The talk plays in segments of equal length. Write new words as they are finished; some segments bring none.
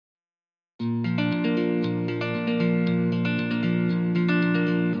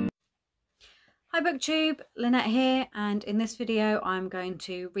Hi BookTube, Lynette here, and in this video I'm going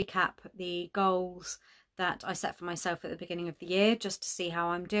to recap the goals that I set for myself at the beginning of the year just to see how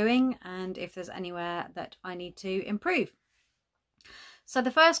I'm doing and if there's anywhere that I need to improve. So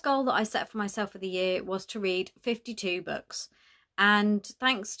the first goal that I set for myself for the year was to read 52 books, and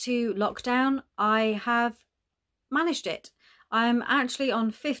thanks to lockdown I have managed it. I'm actually on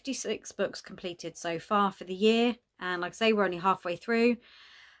 56 books completed so far for the year, and like I say, we're only halfway through.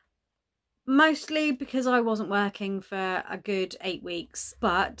 Mostly because I wasn't working for a good 8 weeks,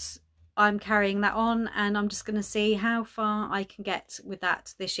 but I'm carrying that on and I'm just going to see how far I can get with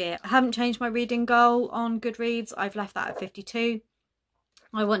that this year. I haven't changed my reading goal on Goodreads. I've left that at 52.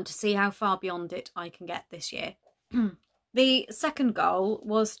 I want to see how far beyond it I can get this year. The second goal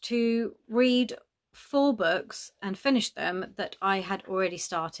was to read 4 books and finish them that I had already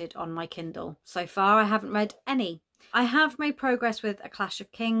started on my Kindle. So far I haven't read any. I have made progress with A Clash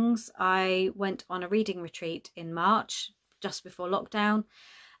of Kings. I went on a reading retreat in March, just before lockdown,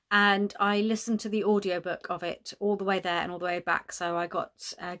 and I listened to the audiobook of it all the way there and all the way back. So I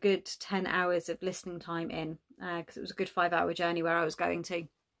got a good 10 hours of listening time in, because it was a good 5-hour journey where I was going to.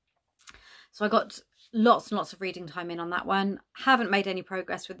 So I got lots and lots of reading time in on that one. Haven't made any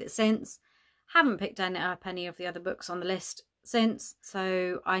progress with it since. Haven't picked up any of the other books on the list since,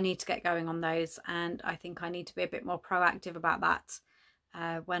 so I need to get going on those, and I think I need to be a bit more proactive about that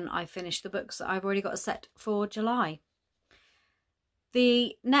when I finish the books that I've already got set for July.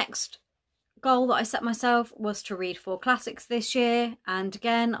 The next goal that I set myself was to read 4 classics this year, and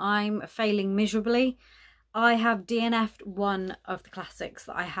again I'm failing miserably. I have DNF'd one of the classics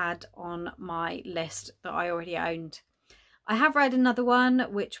that I had on my list that I already owned. I have read another one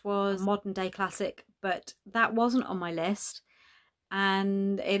which was a modern day classic, but that wasn't on my list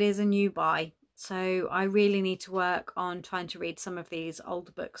and it is a new buy. So I really need to work on trying to read some of these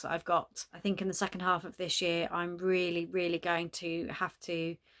older books that I've got. I think in the second half of this year I'm really going to have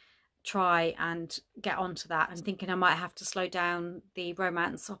to try and get onto that. I'm thinking I might have to slow down the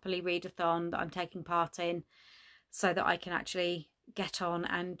Romanceopoly readathon that I'm taking part in so that I can actually get on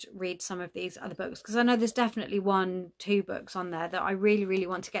and read some of these other books, because I know there's definitely 1-2 books on there that I really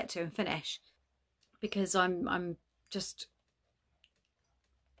want to get to and finish, because I'm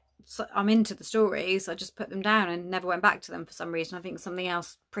into the stories. I just put them down and never went back to them for some reason. I think something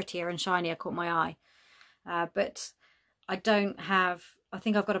else prettier and shinier caught my eye, but I don't have, I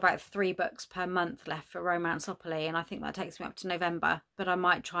think I've got about 3 books per month left for Romanceopoly, and I think that takes me up to November, but I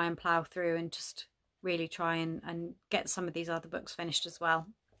might try and plough through and just really try and get some of these other books finished as well.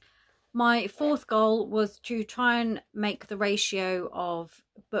 My fourth goal was to try and make the ratio of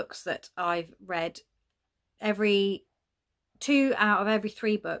books that I've read, every 2 out of every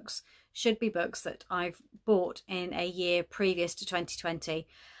 3 books should be books that I've bought in a year previous to 2020.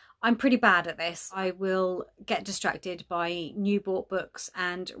 I'm pretty bad at this. I will get distracted by new bought books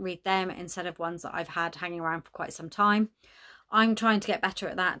and read them instead of ones that I've had hanging around for quite some time. I'm trying to get better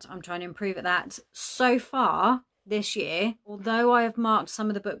at that. I'm trying to improve at that. So far this year, although I have marked some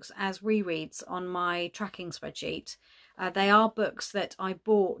of the books as rereads on my tracking spreadsheet, they are books that I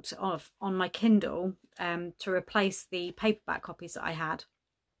bought on my Kindle to replace the paperback copies that I had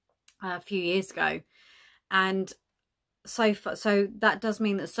a few years ago. And so that does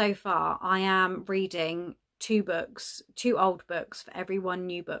mean that so far I am reading 2 old books for every 1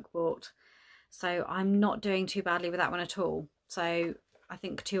 new book bought. So I'm not doing too badly with that one at all. So I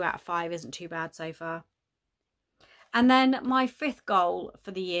think 2 out of 5 isn't too bad so far. And then my 5th goal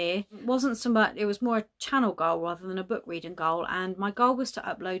for the year wasn't so much, it was more a channel goal rather than a book reading goal. And my goal was to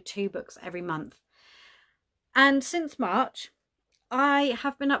upload 2 books every month. And since March, I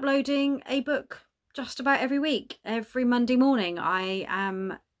have been uploading a book just about every week. Every Monday morning, I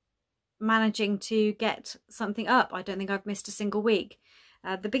am managing to get something up. I don't think I've missed a single week.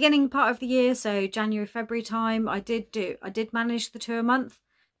 The beginning part of the year, so January, February time, I did manage the 2 a month.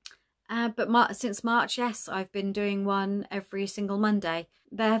 But since March, yes, I've been doing one every single Monday.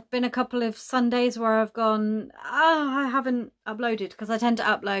 There have been a couple of Sundays where I've gone, I haven't uploaded, because I tend to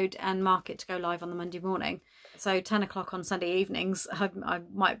upload and mark it to go live on the Monday morning. So 10 o'clock on Sunday evenings,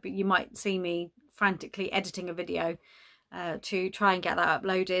 you might see me frantically editing a video to try and get that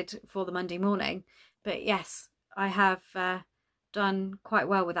uploaded for the Monday morning. But yes, I have done quite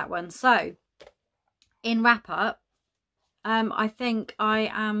well with that one. So in wrap up, I think I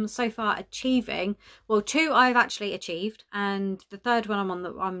am so far achieving, well, 2 I've actually achieved, and the 3rd one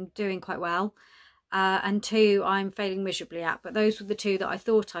I'm doing quite well, and 2 I'm failing miserably at, but those were the 2 that I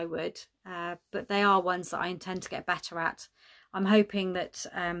thought I would, but they are ones that I intend to get better at. I'm hoping that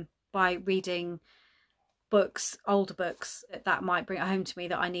by reading older books, that might bring it home to me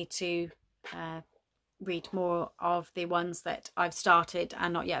that I need to read more of the ones that I've started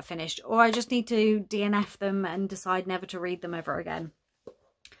and not yet finished, or I just need to DNF them and decide never to read them ever again.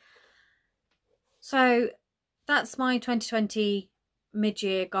 So that's my 2020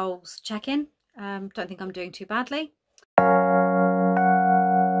 mid-year goals check-in. Don't think I'm doing too badly.